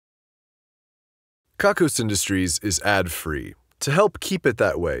Kakos Industries is ad-free. To help keep it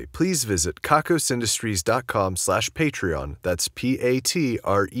that way, please visit kakosindustries.com/Patreon, that's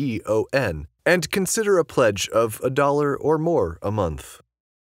Patreon, and consider a pledge of $1 or more a month.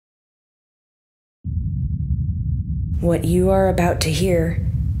 What you are about to hear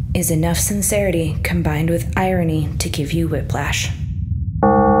is enough sincerity combined with irony to give you whiplash.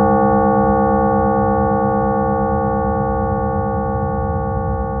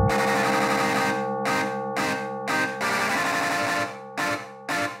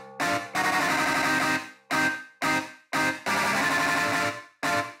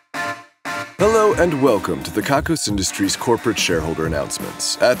 Hello and welcome to the Kakos Industries corporate shareholder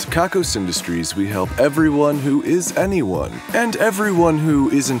announcements. At Kakos Industries, we help everyone who is anyone, and everyone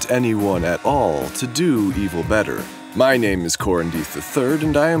who isn't anyone at all, to do evil better. My name is Corin III,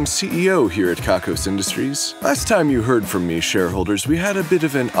 and I am CEO here at Kakos Industries. Last time you heard from me, shareholders, we had a bit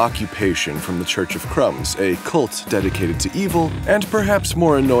of an occupation from the Church of Crumbs, a cult dedicated to evil, and perhaps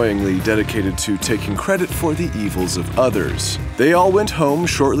more annoyingly dedicated to taking credit for the evils of others. They all went home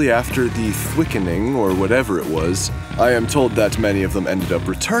shortly after the Thwickening, or whatever it was. I am told that many of them ended up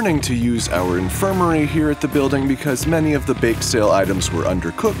returning to use our infirmary here at the building because many of the bake sale items were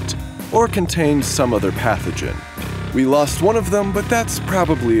undercooked or contained some other pathogen. We lost one of them, but that's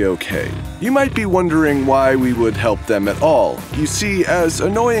probably okay. You might be wondering why we would help them at all. You see, as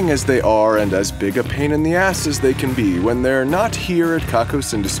annoying as they are and as big a pain in the ass as they can be, when they're not here at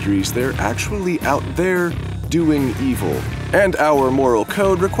Kakos Industries, they're actually out there doing evil. And our moral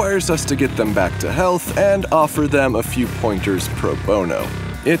code requires us to get them back to health and offer them a few pointers pro bono.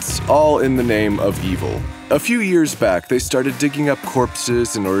 It's all in the name of evil. A few years back, they started digging up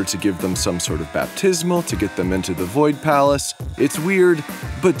corpses in order to give them some sort of baptismal to get them into the Void Palace. It's weird,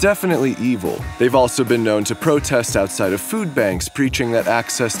 but definitely evil. They've also been known to protest outside of food banks, preaching that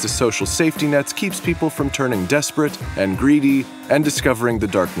access to social safety nets keeps people from turning desperate and greedy and discovering the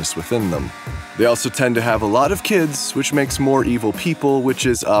darkness within them. They also tend to have a lot of kids, which makes more evil people, which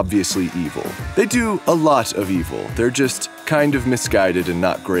is obviously evil. They do a lot of evil. They're just kind of misguided and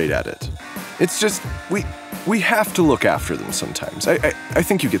not great at it. It's just, we have to look after them sometimes. I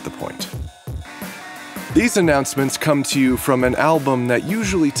think you get the point. These announcements come to you from an album that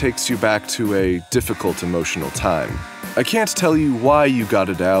usually takes you back to a difficult emotional time. I can't tell you why you got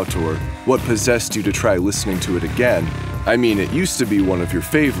it out or what possessed you to try listening to it again. I mean, it used to be one of your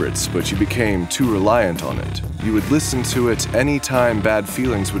favorites, but you became too reliant on it. You would listen to it any time bad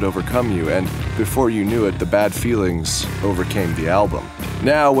feelings would overcome you, and before you knew it, the bad feelings overcame the album.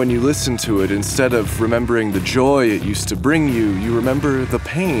 Now, when you listen to it, instead of remembering the joy it used to bring you, you remember the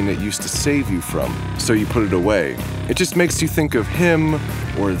pain it used to save you from, so you put it away. It just makes you think of him,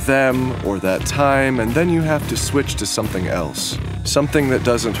 or them, or that time, and then you have to switch to something else. Something that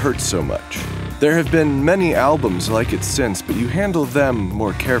doesn't hurt so much. There have been many albums like it since, but you handle them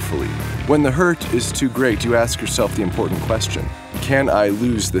more carefully. When the hurt is too great, you ask yourself the important question: can I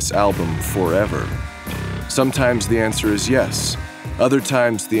lose this album forever? Sometimes the answer is yes. Other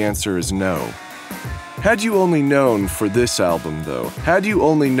times the answer is no. Had you only known for this album, though, had you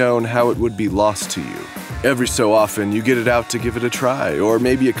only known how it would be lost to you? Every so often, you get it out to give it a try, or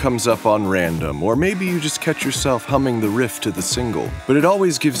maybe it comes up on random, or maybe you just catch yourself humming the riff to the single, but it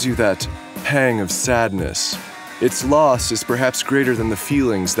always gives you that pang of sadness. Its loss is perhaps greater than the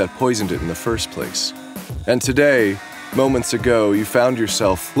feelings that poisoned it in the first place. And today, moments ago, you found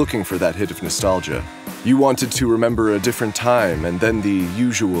yourself looking for that hit of nostalgia. You wanted to remember a different time, and then the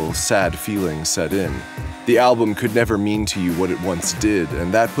usual sad feeling set in. The album could never mean to you what it once did,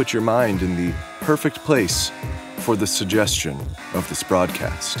 and that put your mind in the perfect place for the suggestion of this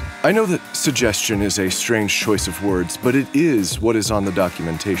broadcast. I know that suggestion is a strange choice of words, but it is what is on the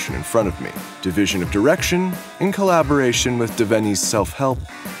documentation in front of me. Division of Direction, in collaboration with Deveni's Self-Help,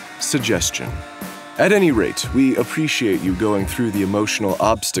 Suggestion. At any rate, we appreciate you going through the emotional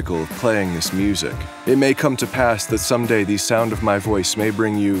obstacle of playing this music. It may come to pass that someday the sound of my voice may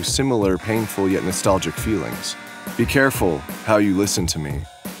bring you similar painful yet nostalgic feelings. Be careful how you listen to me,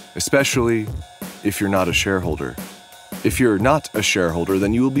 especially if you're not a shareholder. If you're not a shareholder,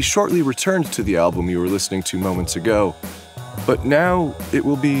 then you will be shortly returned to the album you were listening to moments ago. But now it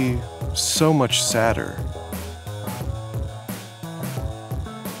will be so much sadder.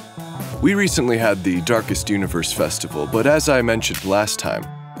 We recently had the Darkest Universe Festival, but as I mentioned last time,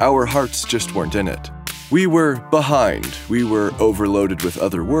 our hearts just weren't in it. We were behind, we were overloaded with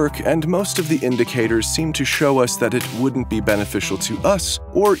other work, and most of the indicators seemed to show us that it wouldn't be beneficial to us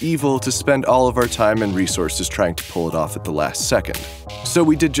or evil to spend all of our time and resources trying to pull it off at the last second. So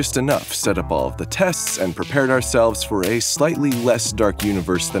we did just enough, set up all of the tests, and prepared ourselves for a slightly less dark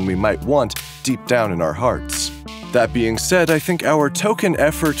universe than we might want deep down in our hearts. That being said, I think our token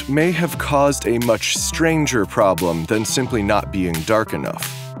effort may have caused a much stranger problem than simply not being dark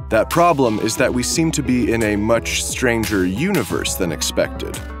enough. That problem is that we seem to be in a much stranger universe than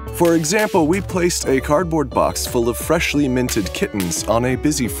expected. For example, we placed a cardboard box full of freshly minted kittens on a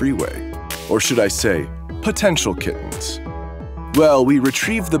busy freeway. Or should I say, potential kittens. Well, we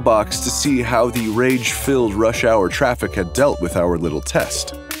retrieved the box to see how the rage-filled rush hour traffic had dealt with our little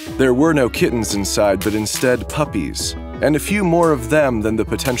test. There were no kittens inside, but instead puppies, and a few more of them than the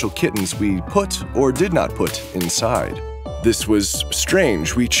potential kittens we put or did not put inside. This was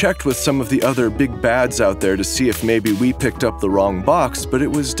strange. We checked with some of the other big bads out there to see if maybe we picked up the wrong box, but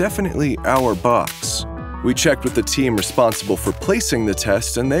it was definitely our box. We checked with the team responsible for placing the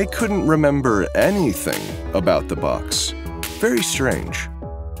test, and they couldn't remember anything about the box. Very strange.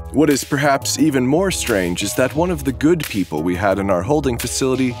 What is perhaps even more strange is that one of the good people we had in our holding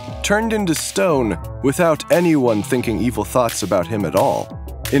facility turned into stone without anyone thinking evil thoughts about him at all.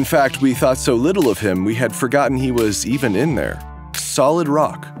 In fact, we thought so little of him we had forgotten he was even in there. Solid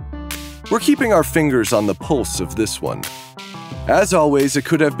rock. We're keeping our fingers on the pulse of this one. As always, it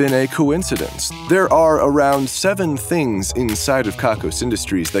could have been a coincidence. There are around 7 things inside of Kakos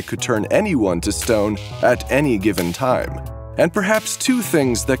Industries that could turn anyone to stone at any given time. And perhaps 2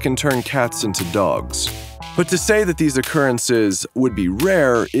 things that can turn cats into dogs. But to say that these occurrences would be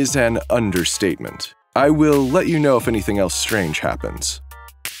rare is an understatement. I will let you know if anything else strange happens.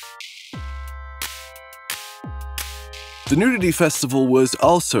 The nudity festival was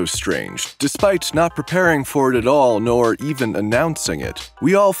also strange. Despite not preparing for it at all, nor even announcing it,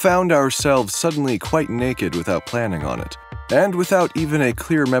 we all found ourselves suddenly quite naked without planning on it, and without even a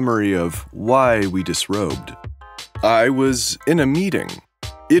clear memory of why we disrobed. I was in a meeting.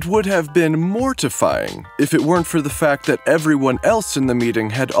 It would have been mortifying if it weren't for the fact that everyone else in the meeting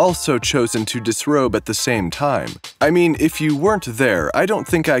had also chosen to disrobe at the same time. I mean, if you weren't there, I don't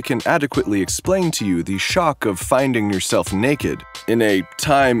think I can adequately explain to you the shock of finding yourself naked in a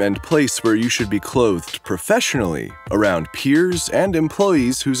time and place where you should be clothed professionally, around peers and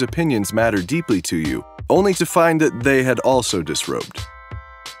employees whose opinions matter deeply to you, only to find that they had also disrobed.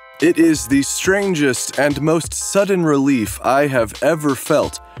 It is the strangest and most sudden relief I have ever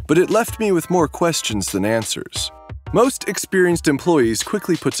felt, but it left me with more questions than answers. Most experienced employees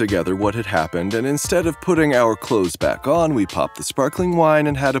quickly put together what had happened, and instead of putting our clothes back on, we popped the sparkling wine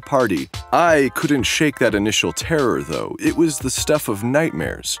and had a party. I couldn't shake that initial terror, though. It was the stuff of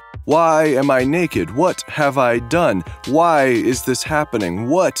nightmares. Why am I naked? What have I done? Why is this happening?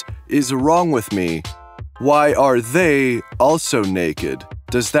 What is wrong with me? Why are they also naked?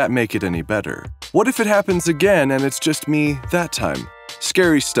 Does that make it any better? What if it happens again and it's just me that time?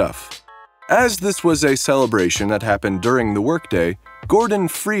 Scary stuff. As this was a celebration that happened during the workday, Gordon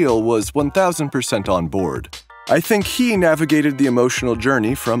Friel was 1000% on board. I think he navigated the emotional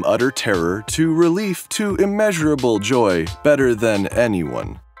journey from utter terror to relief to immeasurable joy better than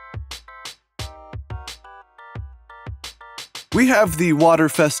anyone. We have the Water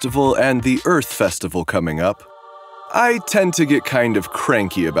Festival and the Earth Festival coming up. I tend to get kind of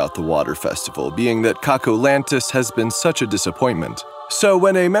cranky about the Water Festival, being that Kakolantis has been such a disappointment. So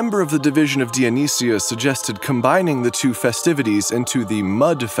when a member of the Division of Dionysia suggested combining the 2 festivities into the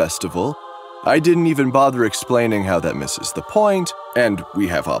Mud Festival, I didn't even bother explaining how that misses the point, and we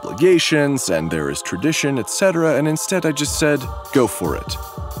have obligations, and there is tradition, etc., and instead I just said, go for it.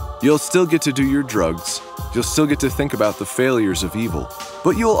 You'll still get to do your drugs, you'll still get to think about the failures of evil,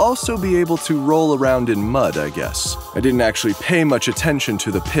 but you'll also be able to roll around in mud, I guess. I didn't actually pay much attention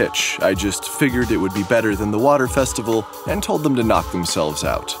to the pitch, I just figured it would be better than the Water Festival and told them to knock themselves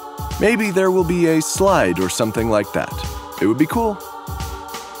out. Maybe there will be a slide or something like that. It would be cool.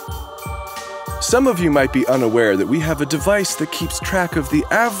 Some of you might be unaware that we have a device that keeps track of the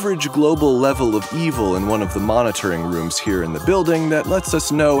average global level of evil in one of the monitoring rooms here in the building that lets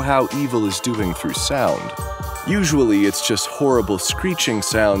us know how evil is doing through sound. Usually it's just horrible screeching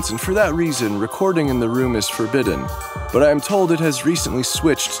sounds, and for that reason recording in the room is forbidden, but I am told it has recently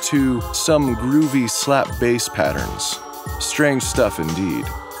switched to some groovy slap bass patterns. Strange stuff indeed.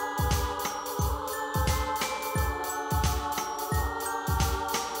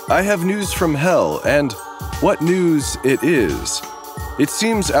 I have news from hell, and what news it is. It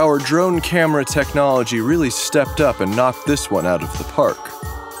seems our drone camera technology really stepped up and knocked this one out of the park.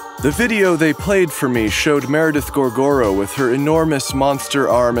 The video they played for me showed Meredith Gorgoro with her enormous monster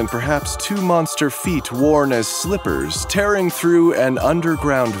arm and perhaps 2 monster feet worn as slippers tearing through an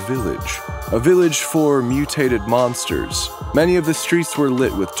underground village. A village for mutated monsters. Many of the streets were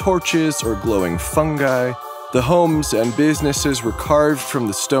lit with torches or glowing fungi. The homes and businesses were carved from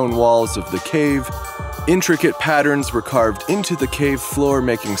the stone walls of the cave. Intricate patterns were carved into the cave floor,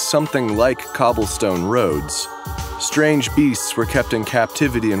 making something like cobblestone roads. Strange beasts were kept in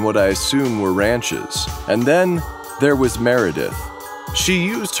captivity in what I assume were ranches. And then there was Meredith. She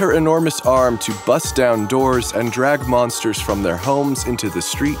used her enormous arm to bust down doors and drag monsters from their homes into the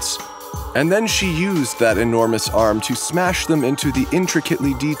streets. And then she used that enormous arm to smash them into the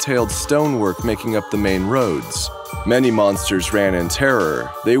intricately detailed stonework making up the main roads. Many monsters ran in terror.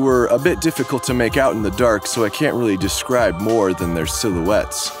 They were a bit difficult to make out in the dark, so I can't really describe more than their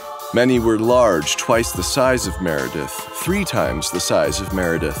silhouettes. Many were large, twice the size of Meredith, 3 times the size of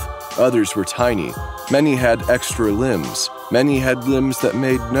Meredith. Others were tiny. Many had extra limbs. Many had limbs that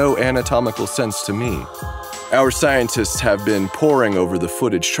made no anatomical sense to me. Our scientists have been poring over the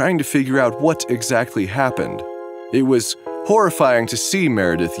footage, trying to figure out what exactly happened. It was horrifying to see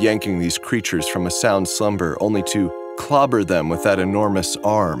Meredith yanking these creatures from a sound slumber, only to clobber them with that enormous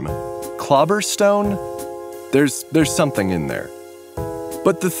arm. Clobberstone? There's something in there.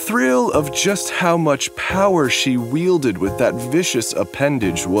 But the thrill of just how much power she wielded with that vicious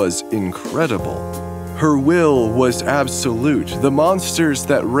appendage was incredible. Her will was absolute. The monsters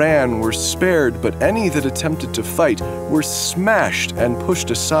that ran were spared, but any that attempted to fight were smashed and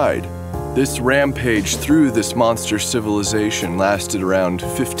pushed aside. This rampage through this monster civilization lasted around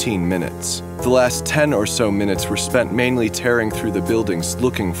 15 minutes. The last 10 or so minutes were spent mainly tearing through the buildings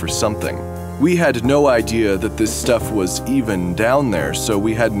looking for something. We had no idea that this stuff was even down there, so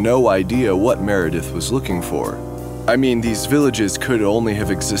we had no idea what Meredith was looking for. I mean, these villages could only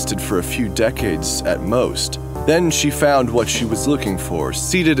have existed for a few decades at most. Then she found what she was looking for.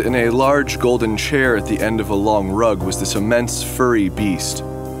 Seated in a large golden chair at the end of a long rug was this immense furry beast.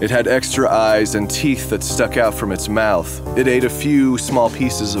 It had extra eyes and teeth that stuck out from its mouth. It ate a few small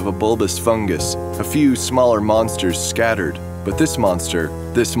pieces of a bulbous fungus, a few smaller monsters scattered. But this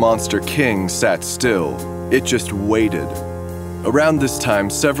monster king sat still. It just waited. Around this time,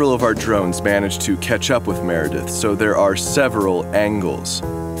 several of our drones managed to catch up with Meredith, so there are several angles.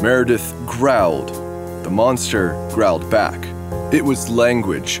 Meredith growled. The monster growled back. It was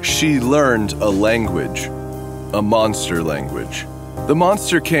language. She learned a language. A monster language. The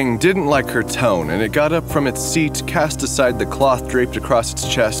Monster King didn't like her tone, and it got up from its seat, cast aside the cloth draped across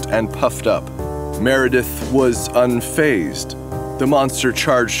its chest, and puffed up. Meredith was unfazed. The monster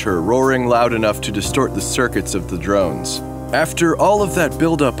charged her, roaring loud enough to distort the circuits of the drones. After all of that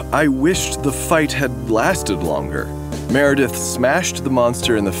buildup, I wished the fight had lasted longer. Meredith smashed the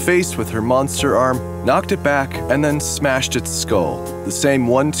monster in the face with her monster arm, knocked it back, and then smashed its skull, the same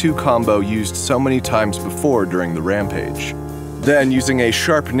 1-2 combo used so many times before during the rampage. Then, using a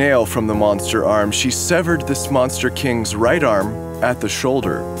sharp nail from the monster arm, she severed this Monster King's right arm at the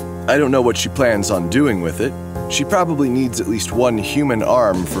shoulder. I don't know what she plans on doing with it. She probably needs at least 1 human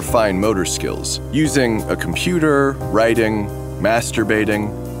arm for fine motor skills, using a computer, writing,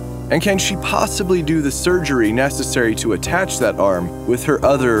 masturbating. And can she possibly do the surgery necessary to attach that arm with her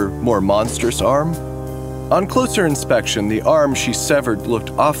other, more monstrous arm? On closer inspection, the arm she severed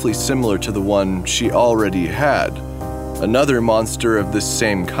looked awfully similar to the one she already had. Another monster of this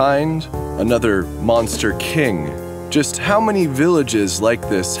same kind, another Monster King. Just how many villages like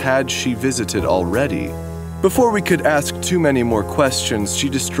this had she visited already? Before we could ask too many more questions, she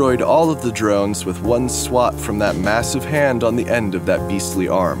destroyed all of the drones with 1 swat from that massive hand on the end of that beastly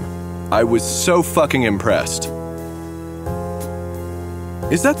arm. I was so fucking impressed.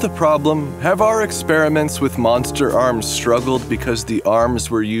 Is that the problem? Have our experiments with monster arms struggled because the arms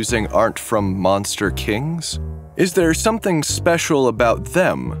we're using aren't from Monster Kings? Is there something special about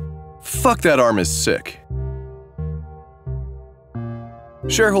them? Fuck, that arm is sick.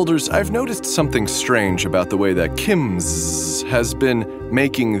 Shareholders, I've noticed something strange about the way that Kimzzzzzzzz has been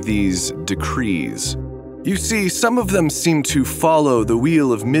making these decrees. You see, some of them seem to follow the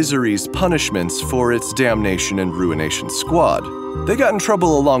Wheel of Misery's punishments for its Damnation and Ruination squad. They got in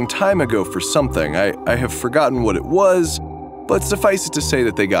trouble a long time ago for something. I have forgotten what it was, but suffice it to say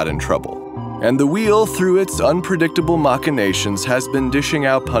that they got in trouble. And the Wheel, through its unpredictable machinations, has been dishing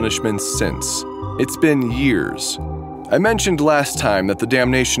out punishments since. It's been years. I mentioned last time that the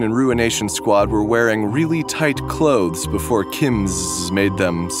Damnation and Ruination squad were wearing really tight clothes before Kimzzzzzzzz made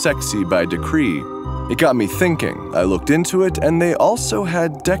them sexy by decree. It got me thinking. I looked into it, and they also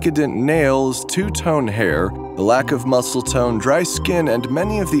had decadent nails, 2-tone hair, the lack of muscle tone, dry skin, and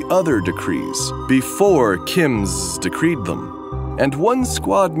many of the other decrees, before Kimzzzzzz decreed them. And one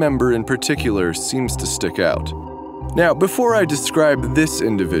squad member in particular seems to stick out. Now, before I describe this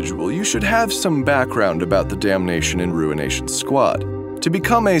individual, you should have some background about the Damnation and Ruination squad. To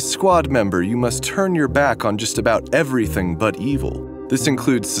become a squad member, you must turn your back on just about everything but evil. This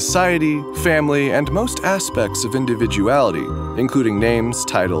includes society, family, and most aspects of individuality, including names,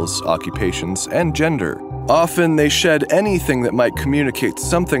 titles, occupations, and gender. Often they shed anything that might communicate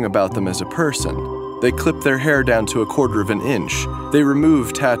something about them as a person. They clip their hair down to 1/4 of an inch. They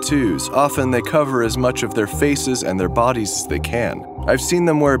remove tattoos. Often they cover as much of their faces and their bodies as they can. I've seen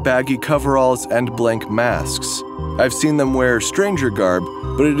them wear baggy coveralls and blank masks. I've seen them wear stranger garb,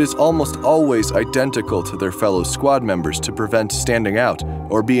 but it is almost always identical to their fellow squad members to prevent standing out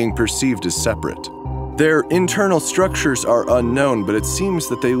or being perceived as separate. Their internal structures are unknown, but it seems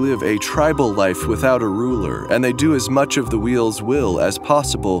that they live a tribal life without a ruler, and they do as much of the wheel's will as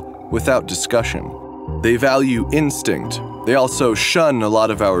possible without discussion. They value instinct. They also shun a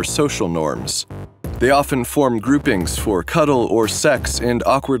lot of our social norms. They often form groupings for cuddle or sex in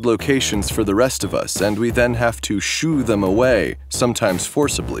awkward locations for the rest of us, and we then have to shoo them away, sometimes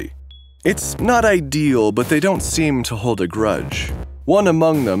forcibly. It's not ideal, but they don't seem to hold a grudge. One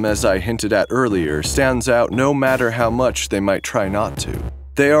among them, as I hinted at earlier, stands out no matter how much they might try not to.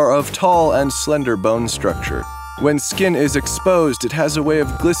 They are of tall and slender bone structure. When skin is exposed, it has a way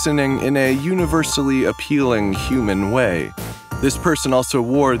of glistening in a universally appealing human way. This person also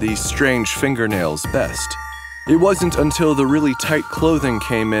wore these strange fingernails best. It wasn't until the really tight clothing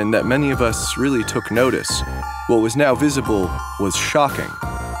came in that many of us really took notice. What was now visible was shocking.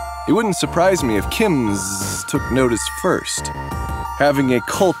 It wouldn't surprise me if Kimzzzzzzzz took notice first. Having a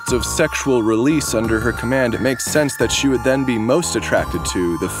cult of sexual release under her command, it makes sense that she would then be most attracted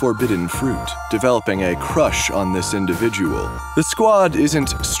to the forbidden fruit, developing a crush on this individual. The squad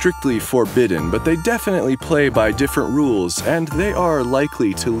isn't strictly forbidden, but they definitely play by different rules, and they are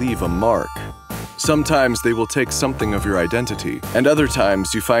likely to leave a mark. Sometimes they will take something of your identity, and other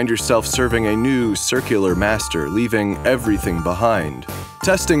times you find yourself serving a new circular master, leaving everything behind.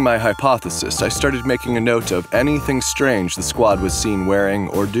 Testing my hypothesis, I started making a note of anything strange the squad was seen wearing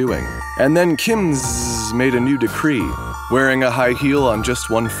or doing. And then Kimzzzzzzzz made a new decree, wearing a high heel on just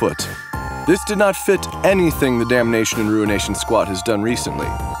 1 foot. This did not fit anything the Damnation and Ruination squad has done recently,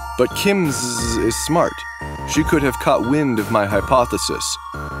 but Kimzzzzzzzz is smart. She could have caught wind of my hypothesis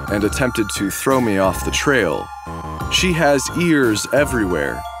and attempted to throw me off the trail. She has ears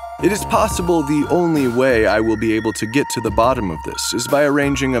everywhere. It is possible the only way I will be able to get to the bottom of this is by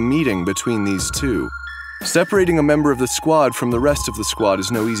arranging a meeting between these two. Separating a member of the squad from the rest of the squad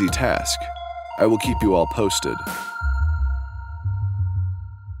is no easy task. I will keep you all posted.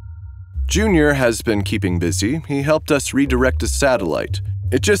 Junior has been keeping busy. He helped us redirect a satellite.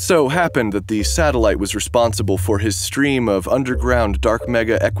 It just so happened that the satellite was responsible for his stream of underground dark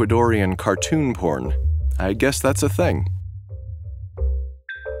mega Ecuadorian cartoon porn. I guess that's a thing.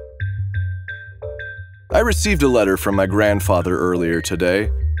 I received a letter from my grandfather earlier today.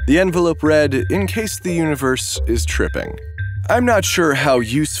 The envelope read, "In case the universe is tripping." I'm not sure how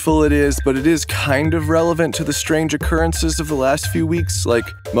useful it is, but it is kind of relevant to the strange occurrences of the last few weeks. Like,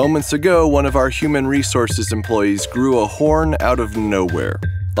 moments ago, one of our human resources employees grew a horn out of nowhere.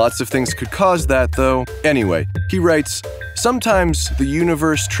 Lots of things could cause that, though. Anyway, he writes, "Sometimes the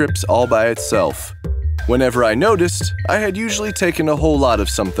universe trips all by itself. Whenever I noticed, I had usually taken a whole lot of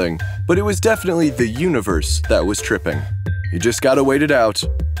something, but it was definitely the universe that was tripping. You just gotta wait it out.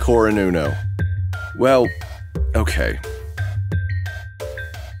 Corin Uno." Well, okay.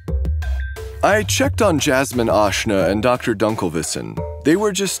 I checked on Jasmine Ashna and Dr. Dunkelvissen. They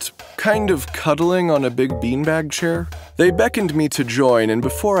were just kind of cuddling on a big beanbag chair. They beckoned me to join, and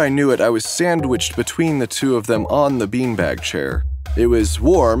before I knew it, I was sandwiched between the two of them on the beanbag chair. It was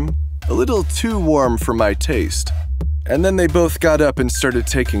warm, a little too warm for my taste. And then they both got up and started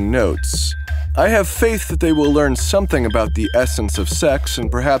taking notes. I have faith that they will learn something about the essence of sex, and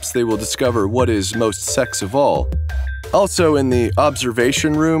perhaps they will discover what is most sex of all. Also, in the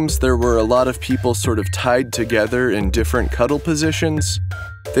observation rooms, there were a lot of people sort of tied together in different cuddle positions.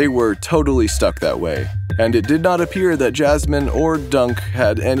 They were totally stuck that way, and it did not appear that Jasmine or Dunk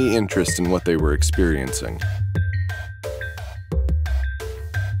had any interest in what they were experiencing.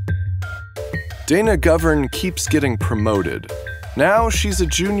 Dana Govern keeps getting promoted. Now she's a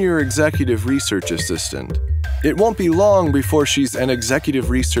junior executive research assistant. It won't be long before she's an executive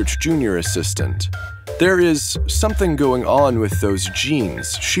research junior assistant. There is something going on with those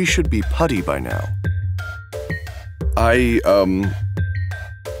genes. She should be putty by now. I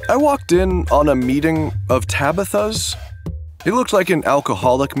walked in on a meeting of Tabitha's. It looked like an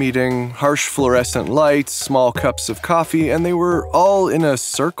alcoholic meeting, harsh fluorescent lights, small cups of coffee, and they were all in a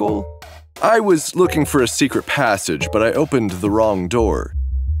circle. I was looking for a secret passage, but I opened the wrong door.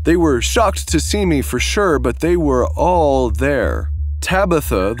 They were shocked to see me for sure, but they were all there.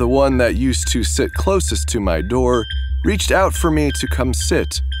 Tabitha, the one that used to sit closest to my door, reached out for me to come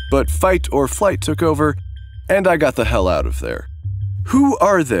sit, but fight or flight took over, and I got the hell out of there. Who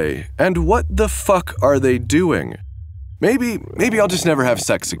are they, and what the fuck are they doing? Maybe I'll just never have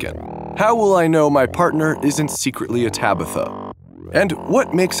sex again. How will I know my partner isn't secretly a Tabitha? And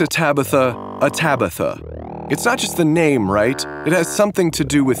what makes a Tabitha a Tabitha? It's not just the name, right? It has something to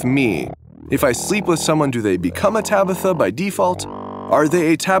do with me. If I sleep with someone, do they become a Tabitha by default? Are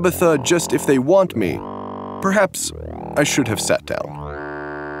they a Tabitha just if they want me? Perhaps I should have sat down.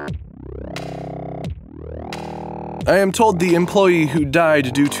 I am told the employee who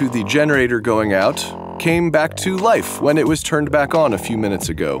died due to the generator going out came back to life when it was turned back on a few minutes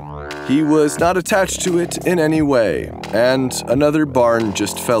ago. He was not attached to it in any way, and another barn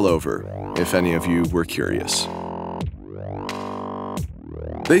just fell over, if any of you were curious.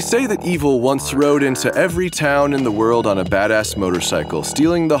 They say that evil once rode into every town in the world on a badass motorcycle,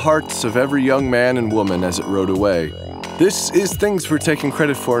 stealing the hearts of every young man and woman as it rode away. This is things we're taking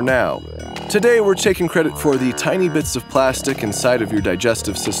credit for now. Today we're taking credit for the tiny bits of plastic inside of your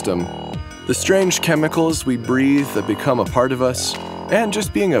digestive system, the strange chemicals we breathe that become a part of us, and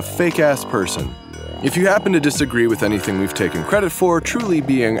just being a fake-ass person. If you happen to disagree with anything we've taken credit for truly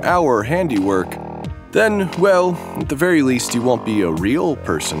being our handiwork, then, well, at the very least you won't be a real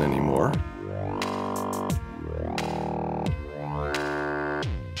person anymore.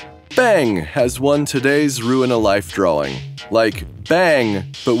 Beng has won today's Ruin a Life drawing. Like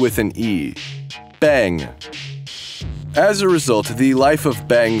bang, but with an E. Beng. As a result, the life of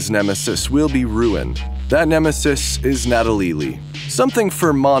Beng's nemesis will be ruined. That nemesis is Natalie. Something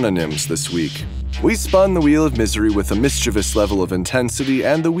for mononyms this week. We spun the wheel of misery with a mischievous level of intensity,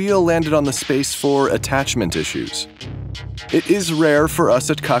 and the wheel landed on the space for attachment issues. It is rare for us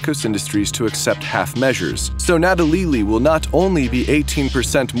at Kakos Industries to accept half measures, so Natalie will not only be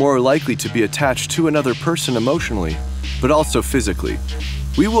 18% more likely to be attached to another person emotionally, but also physically.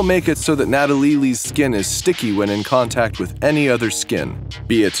 We will make it so that Natalie's skin is sticky when in contact with any other skin,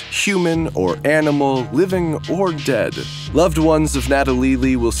 be it human or animal, living or dead. Loved ones of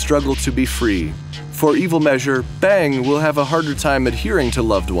Natalie will struggle to be free. For evil measure, Beng will have a harder time adhering to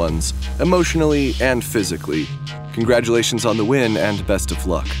loved ones, emotionally and physically. Congratulations on the win and best of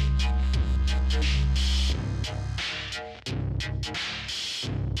luck.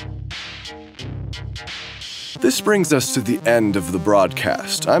 This brings us to the end of the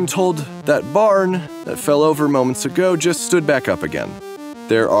broadcast. I'm told that barn that fell over moments ago just stood back up again.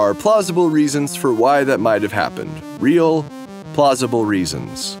 There are plausible reasons for why that might have happened. Real, plausible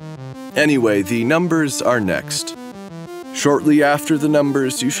reasons. Anyway, the numbers are next. Shortly after the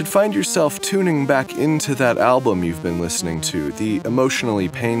numbers, you should find yourself tuning back into that album you've been listening to, the emotionally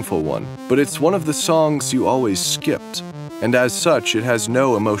painful one. But it's one of the songs you always skipped, and as such, it has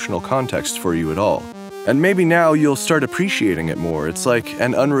no emotional context for you at all. And maybe now you'll start appreciating it more. It's like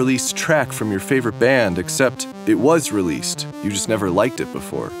an unreleased track from your favorite band, except it was released. You just never liked it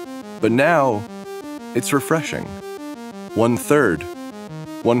before. But now, it's refreshing. 1/3,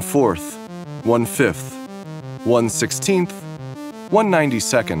 1/4, 1/5, 1/16,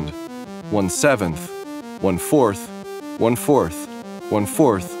 1/92, 1/7, 1/4, 1/4,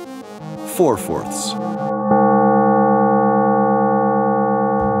 1/4, 4/4.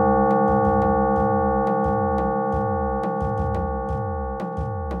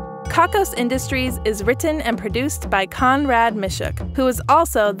 Kakos Industries is written and produced by Conrad Mishuk, who is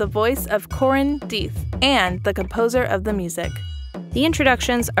also the voice of Corin and the composer of the music. The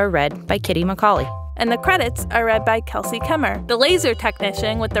introductions are read by Kitty McCauley. And the credits are read by Kelsey Kemmer, the laser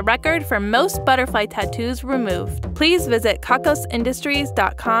technician with the record for most butterfly tattoos removed. Please visit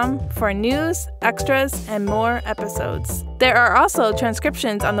kakosindustries.com for news, extras, and more episodes. There are also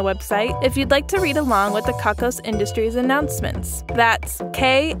transcriptions on the website if you'd like to read along with the Kakos Industries announcements. That's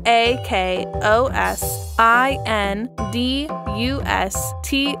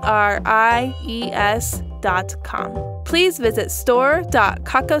KAKOSINDUSTRIES.com. Please visit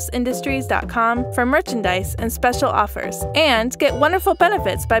store.kakosindustries.com for merchandise and special offers, and get wonderful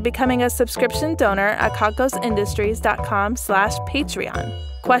benefits by becoming a subscription donor at kakosindustries.com/Patreon.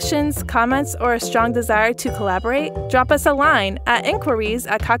 Questions, comments, or a strong desire to collaborate? Drop us a line at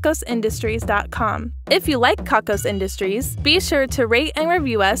inquiries@kakosindustries.com. If you like Kakos Industries, be sure to rate and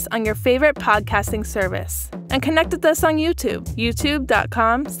review us on your favorite podcasting service. And connect with us on YouTube,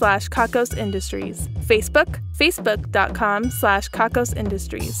 youtube.com/Kakos Industries. Facebook, facebook.com/Kakos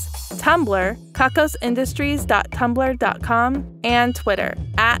Industries. Tumblr, kakosindustries.tumblr.com. And Twitter,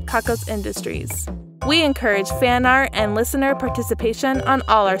 @Kakos Industries. We encourage fan art and listener participation on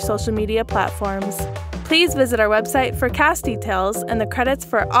all our social media platforms. Please visit our website for cast details and the credits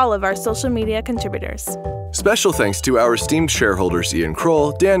for all of our social media contributors. Special thanks to our esteemed shareholders Ian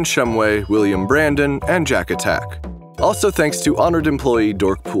Kroll, Dan Shumway, William Brandon, and Jack Attack. Also thanks to honored employee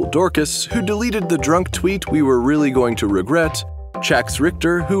Dorkpool Dorcas, who deleted the drunk tweet we were really going to regret, Chax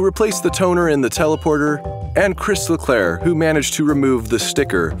Richter, who replaced the toner in the teleporter, and Chris Leclerc, who managed to remove the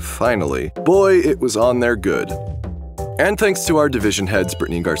sticker, finally. Boy, it was on there good. And thanks to our division heads,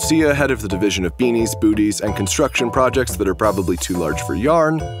 Brittany Garcia, head of the division of beanies, booties, and construction projects that are probably too large for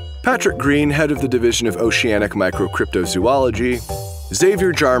yarn, Patrick Green, head of the division of oceanic microcryptozoology,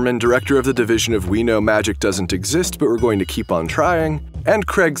 Xavier Jarman, director of the division of We Know Magic Doesn't Exist But We're Going to Keep on Trying, and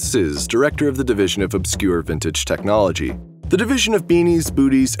Craig Sizz, director of the division of obscure vintage technology. The division of beanies,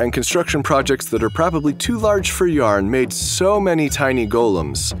 booties, and construction projects that are probably too large for yarn made so many tiny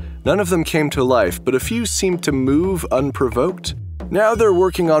golems. None of them came to life, but a few seemed to move unprovoked. Now they're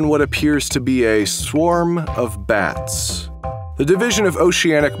working on what appears to be a swarm of bats. The division of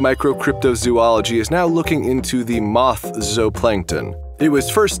oceanic microcryptozoology is now looking into the moth zooplankton. It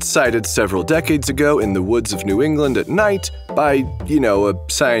was first sighted several decades ago in the woods of New England at night by, a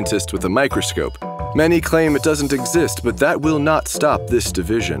scientist with a microscope. Many claim it doesn't exist, but that will not stop this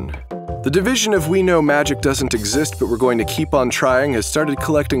division. The division of We Know Magic Doesn't Exist But We're Going to Keep on Trying has started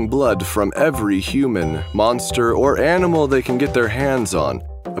collecting blood from every human, monster, or animal they can get their hands on.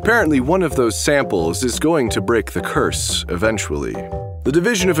 Apparently, one of those samples is going to break the curse eventually. The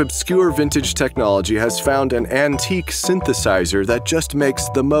division of obscure vintage technology has found an antique synthesizer that just makes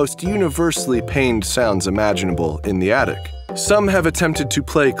the most universally pained sounds imaginable in the attic. Some have attempted to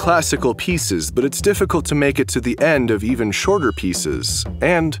play classical pieces, but it's difficult to make it to the end of even shorter pieces,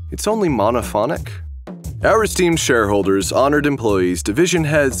 and it's only monophonic. Our esteemed shareholders, honored employees, division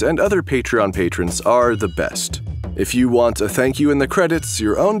heads, and other Patreon patrons are the best. If you want a thank you in the credits,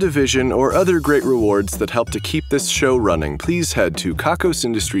 your own division, or other great rewards that help to keep this show running, please head to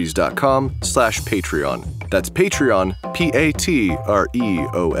kakosindustries.com/Patreon. That's Patreon,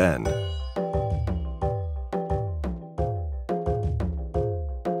 Patreon.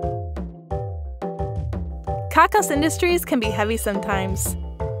 Kakos Industries can be heavy sometimes.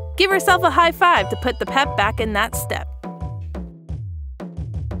 Give yourself a high five to put the pep back in that step.